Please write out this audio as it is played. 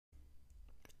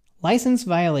License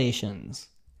violations.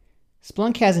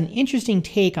 Splunk has an interesting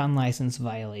take on license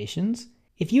violations.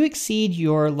 If you exceed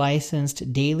your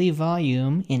licensed daily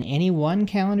volume in any one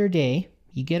calendar day,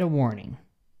 you get a warning.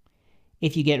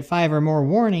 If you get 5 or more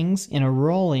warnings in a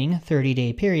rolling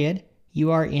 30-day period, you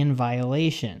are in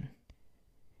violation.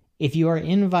 If you are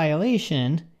in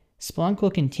violation, Splunk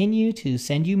will continue to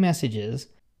send you messages,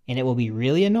 and it will be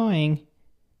really annoying,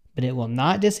 but it will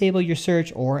not disable your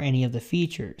search or any of the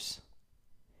features.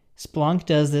 Splunk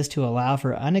does this to allow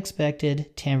for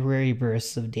unexpected temporary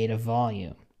bursts of data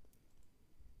volume.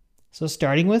 So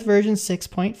starting with version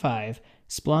 6.5,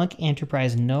 Splunk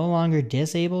Enterprise no longer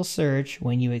disables search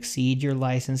when you exceed your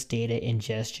licensed data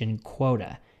ingestion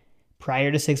quota.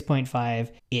 Prior to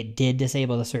 6.5, it did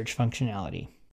disable the search functionality.